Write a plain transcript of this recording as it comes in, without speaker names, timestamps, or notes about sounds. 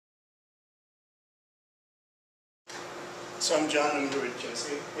So I'm Jon, I'm here with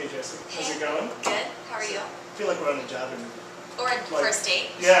Jessie. Hey Jessie, how's it going? Good, how are you? I feel like we're on a job interview. Or a first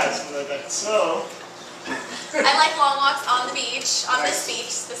date. Yeah, something like that. So... I like long walks on the beach, on this beach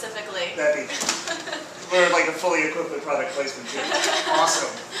specifically. That beach. We're like a fully equipped with product placement too.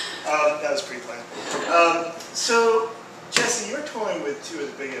 Awesome. That was pre-planned. So, Jessie, you're touring with two of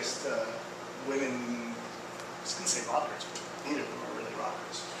the biggest women, I was going to say rockers, but neither of them are really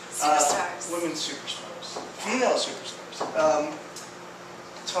rockers. Superstars. Women superstars. Female superstars.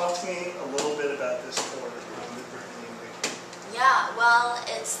 Talk to me a little bit about this tour with Britney and Nicky. Yeah, well,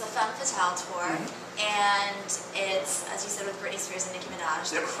 it's the Femme Fatale tour, and it's, as you said, with Britney Spears and Nicki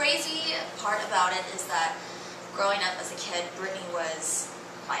Minaj. The crazy part about it is that growing up as a kid, Britney was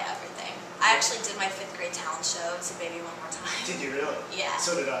my everything. I actually did my 5th grade talent show to Baby One More Time. Did you really? Yeah.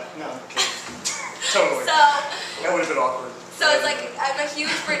 So did I. No, I'm kidding. Totally. So, that would have been awkward. So it's like, I'm a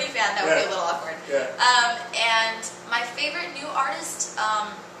huge Britney fan, that would be a little awkward. Yeah. And my favorite new artist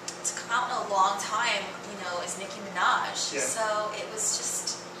to come out in a long time, you know, is Nicki Minaj. Yeah. So it was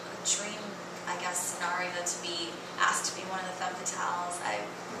just a dream, I guess, scenario to be asked to be one of the Femme Fatales.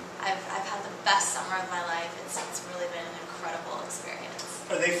 I've had the best summer of my life. It's really been an incredible experience.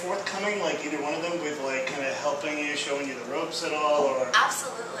 Are they forthcoming, like either one of them, with like kind of helping you, showing you the ropes at all, or?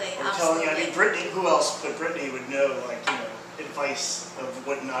 Absolutely. Or telling you, I mean, Britney. Who else but Britney would know, like, you know, advice of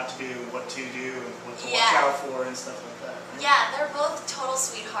what not to do, what to do, and what to watch out for, and stuff like that. Right? Yeah, they're both total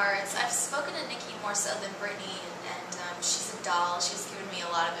sweethearts. I've spoken to Nicky more so than Britney, and she's a doll. She's given me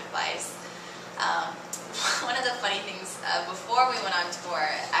a lot of advice. One of the funny things before we went on tour,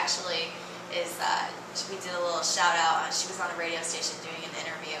 actually, is that we did a little shout out. She was on a radio station doing an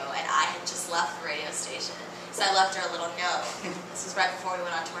interview, and I had just left the radio station, so I left her a little note. This was right before we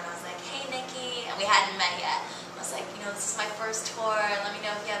went on tour, and I was like, "Hey, Nicky," and we hadn't met yet. I was like, "You know, this is my first tour. Let me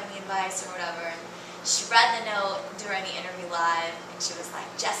know if you have any advice or whatever." And she read the note during the interview live, and she was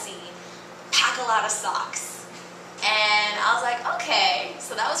like, "Jessie, pack a lot of socks." And I was like, okay.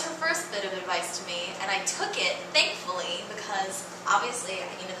 So that was her first bit of advice to me, and I took it, thankfully, because obviously,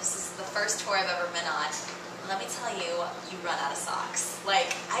 you know, this is the first tour I've ever been on. Let me tell you, you run out of socks.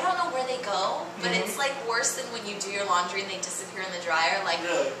 Like, I don't know where they go, but it's like worse than when you do your laundry and they disappear in the dryer. Like,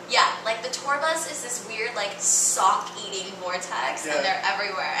 really? Yeah, like the tour bus is this weird, like, sock-eating vortex, and they're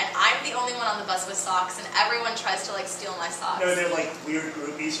everywhere. And I'm the only one on the bus with socks, and everyone tries to, like, steal my socks. No, they're like weird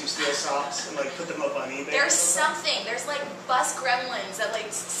groupies who steal socks and like put them up on eBay. There's something. There's like bus gremlins that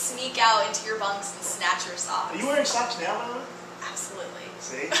like sneak out into your bunks and snatch your socks. Are you wearing socks now, by the way? Absolutely.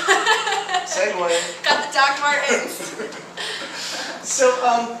 See? Segue. Got the Doc Martens. So,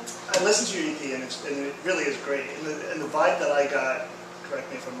 I listened to your EP, and it really is great. And the vibe that I got, correct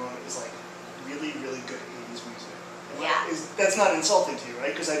me if I'm wrong, is like really, really good 80s music. Yeah. That's not insulting to you,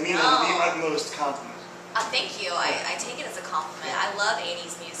 right? Because I mean that with the utmost compliment. Thank you. I take it as a compliment. I love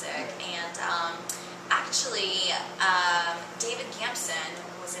 80s music. And actually, David Gampson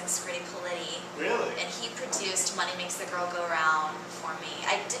was in Scritti Politti. Really? And he produced Money Makes the Girl Go Round for me.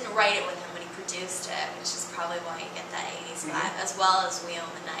 I didn't write it with him, but he produced it, which is probably why you get that 80s vibe, as well as We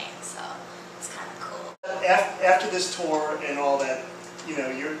Own the Night. So it's kind of cool. After this tour and all that, you know,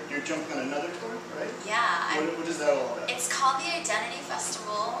 you're jumping on another tour, right? Yeah. What is that all about? It's called the Identity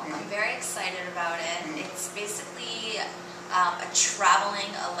Festival. I'm very excited about it. It's basically a traveling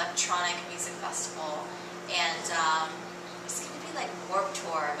electronic music festival, and it's going to be like Warped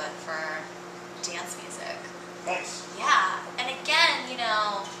Tour, but for dance music. Nice. Yeah, and again, you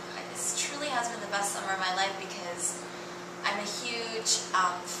know, this truly has been the best summer of my life because I'm a huge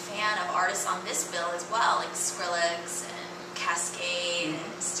fan of artists on this bill as well, like Skrillex and Cascade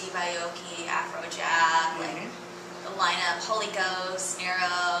and Steve Aoki, Afrojack, like the lineup, Holy Ghost,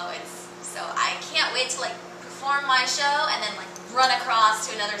 Nero. So I can't wait to like perform my show and then like run across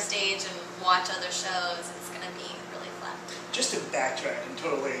to another stage and watch other shows. It's gonna be really fun. Just to backtrack and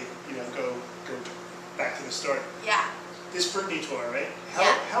totally, you know, go back to the start. Yeah. This Britney tour, right?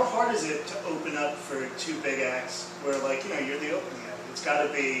 How hard is it to open up for two big acts where, like, you know, you're the opening act? It's got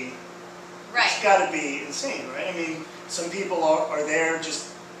to be. Right. It's got to be insane, right? I mean, some people are there just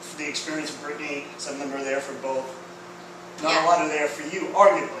for the experience of Britney. Some of them are there for both. Not a lot are there for you,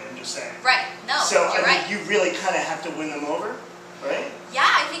 arguably, I'm just saying. Right. No, so, you're right. You really kind of have to win them over, right? Yeah,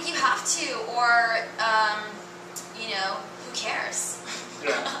 I think you have to, or, you know, who cares?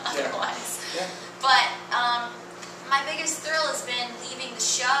 Yeah. Otherwise. Yeah. But my biggest thrill has been leaving the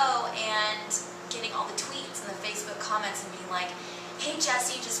show and getting all the tweets and the Facebook comments and being like, "Hey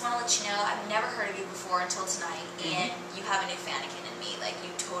Jessie, just want to let you know I've never heard of you before until tonight, and you have a new fanakin in me. Like,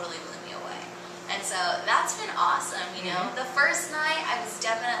 you totally blew me away." And so that's been awesome, you know. The first night I was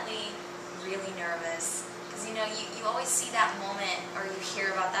definitely really nervous because, you you know, you always see that moment, or you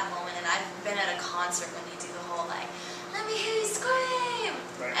hear about that moment, and I've been at a concert when they do the whole like, let me hear you scream,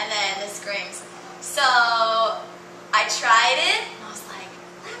 right. and then the screams. So I tried it, and I was like,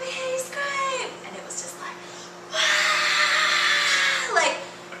 let me hear you scream, and it was just like, like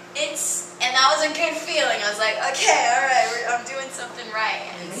and that was a good feeling. I was like, okay, all right, I'm doing something right.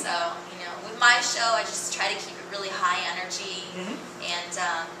 And so, you know, with my show, I just try to keep it really high energy, and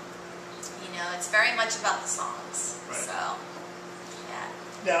you know, it's very much about the songs. Right. So, yeah.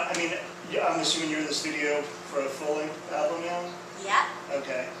 Now, I mean, I'm assuming you're in the studio for a full-length album now? Yeah.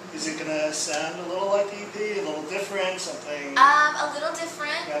 Okay. Is it gonna sound a little like the EP, a little different, something? A little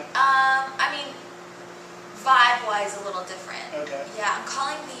different. Yeah. I mean, vibe-wise, a little different. Okay. Yeah, I'm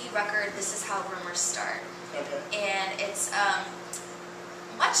calling the record "This Is How Rumors Start," Okay. and it's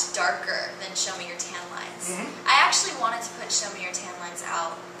much darker than "Show Me Your Tan Lines." I actually wanted to put "Show Me Your Tan Lines"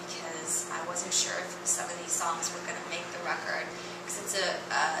 out because I wasn't sure if some of these songs were going to make the record. Because it's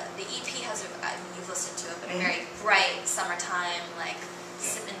the EP has I mean, you've listened to it, but a very bright summertime, like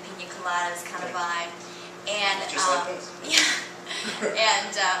sipping pina coladas kind of vibe, and just like this. yeah,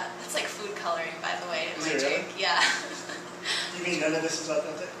 and it's like food coloring, by the way, in my drink. Really? Yeah. You mean none of this is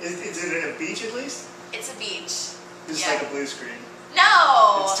authentic? Is it a beach at least? It's a beach. This is like a blue screen.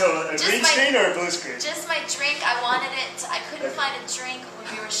 No! It's totally a green screen or a blue screen? Just my drink. I wanted it. I couldn't find a drink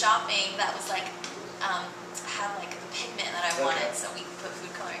when we were shopping that was like, had like the pigment that I wanted, so we put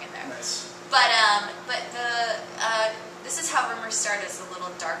food coloring in there. Nice. But the This Is How Rumors Start is a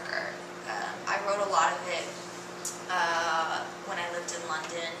little darker. I wrote a lot of it when I lived in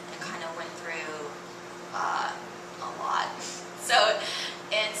London and kind of went through a lot. So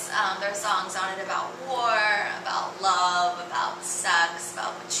it's there are songs on it about war, about love, about sex,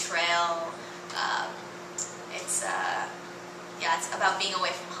 about betrayal. It's about being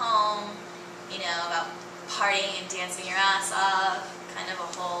away from home. You know, about partying and dancing your ass off. Kind of a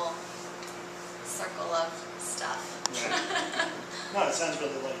whole circle of stuff. Right. No, it sounds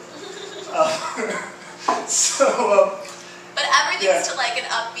really like But everything's to like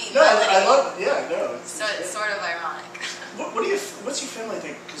an upbeat melody. melody. I love it. Yeah, no. So it's sort of ironic. What's your family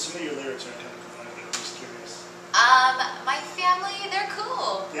think? Because some of your lyrics are kind of provocative. I'm just curious. My family, they're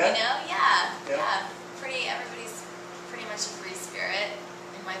cool. Yeah? You know, yeah. Everybody's pretty much a free spirit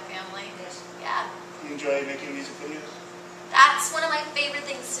in my family. Yes. Yeah. You enjoy making music videos? That's one of my favorite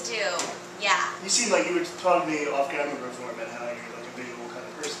things to do. Yeah. You seem like you were talking to me off camera before about how you're like a visual kind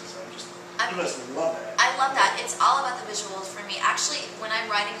of person, so you must love that. I love that. It's all about the visuals for me. Actually, when I'm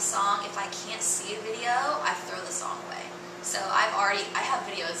writing a song, if I can't see a video, I throw the song away. So I have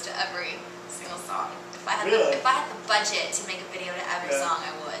videos to every single song. If I had the budget to make a video to every song,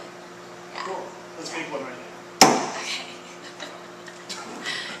 I would. Yeah. Cool. Let's make one right now. Okay.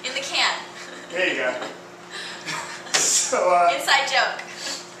 In the can. There you go. So, inside joke.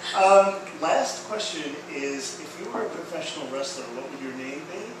 Last question is, if you were a professional wrestler, what would your name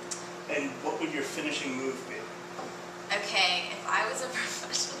be? And what would your finishing move be? Okay, if I was a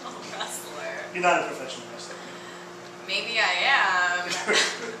professional wrestler... You're not a professional wrestler. Maybe I am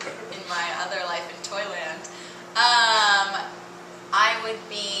in my other life in Toyland. I would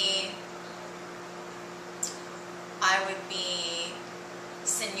be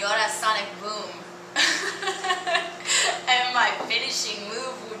Senora Sonic Boom. And my finishing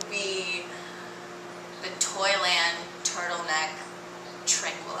move would be the Toyland turtleneck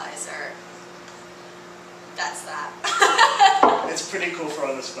tranquilizer. That's that. It's pretty cool for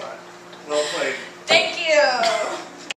on the spot. Well played. Thank you.